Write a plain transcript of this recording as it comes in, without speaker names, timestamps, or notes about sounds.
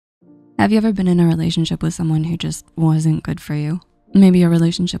Have you ever been in a relationship with someone who just wasn't good for you? Maybe your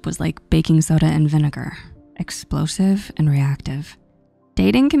relationship was like baking soda and vinegar, explosive and reactive.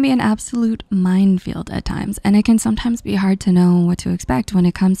 Dating can be an absolute minefield at times, and it can sometimes be hard to know what to expect when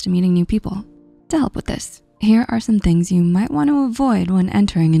it comes to meeting new people. To help with this, here are some things you might want to avoid when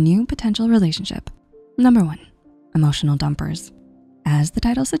entering a new potential relationship. Number 1, emotional dumpers. As the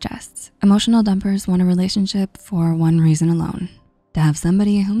title suggests, emotional dumpers want a relationship for one reason alone: to have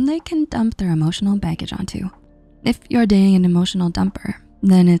somebody whom they can dump their emotional baggage onto. If you're dating an emotional dumper,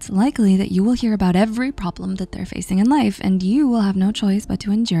 then it's likely that you will hear about every problem that they're facing in life, and you will have no choice but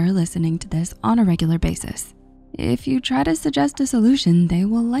to endure listening to this on a regular basis. If you try to suggest a solution, they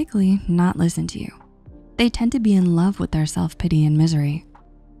will likely not listen to you. They tend to be in love with their self-pity and misery.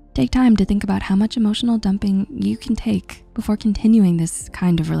 Take time to think about how much emotional dumping you can take before continuing this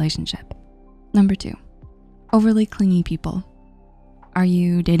kind of relationship. Number 2, overly clingy people. Are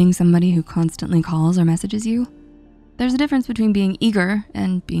you dating somebody who constantly calls or messages you? There's a difference between being eager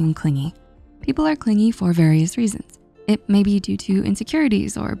and being clingy. People are clingy for various reasons. It may be due to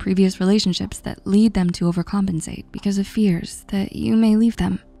insecurities or previous relationships that lead them to overcompensate because of fears that you may leave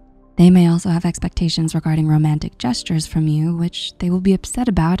them. They may also have expectations regarding romantic gestures from you, which they will be upset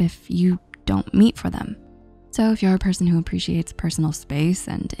about if you don't meet for them. So if you're a person who appreciates personal space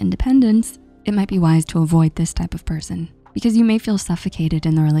and independence, it might be wise to avoid this type of person because you may feel suffocated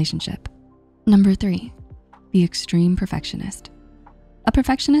in the relationship. Number 3, the extreme perfectionist. A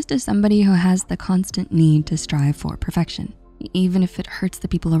perfectionist is somebody who has the constant need to strive for perfection, even if it hurts the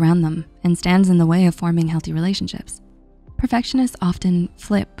people around them and stands in the way of forming healthy relationships. Perfectionists often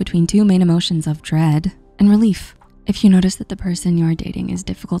flip between two main emotions of dread and relief. If you notice that the person you're dating is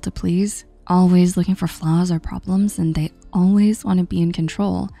difficult to please, always looking for flaws or problems, and they always want to be in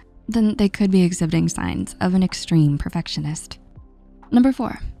control, then they could be exhibiting signs of an extreme perfectionist. Number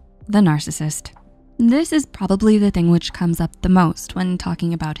 4, the narcissist. This is probably the thing which comes up the most when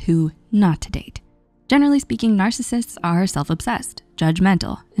talking about who not to date. Generally speaking, narcissists are self-obsessed,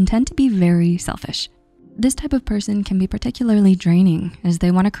 judgmental, and tend to be very selfish. This type of person can be particularly draining as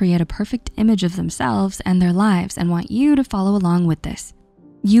they want to create a perfect image of themselves and their lives and want you to follow along with this.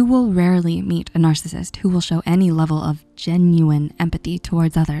 You will rarely meet a narcissist who will show any level of genuine empathy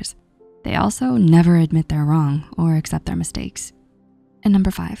towards others. They also never admit they're wrong or accept their mistakes. And number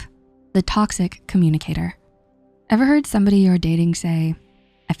 5, the toxic communicator. Ever heard somebody you're dating say,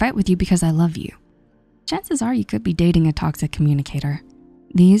 "I fight with you because I love you"? Chances are you could be dating a toxic communicator.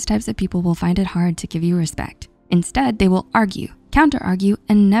 These types of people will find it hard to give you respect. Instead, they will argue, counter-argue,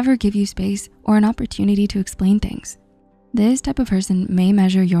 and never give you space or an opportunity to explain things. This type of person may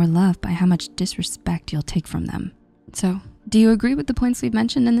measure your love by how much disrespect you'll take from them. So, do you agree with the points we've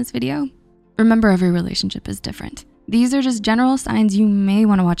mentioned in this video? Remember, every relationship is different. These are just general signs you may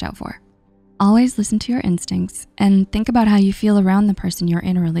wanna watch out for. Always listen to your instincts and think about how you feel around the person you're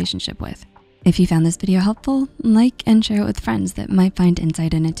in a relationship with. If you found this video helpful, like and share it with friends that might find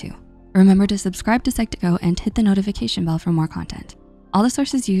insight in it too. Remember to subscribe to Psych2Go and hit the notification bell for more content. All the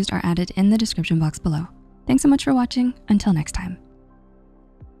sources used are added in the description box below. Thanks so much for watching. Until next time.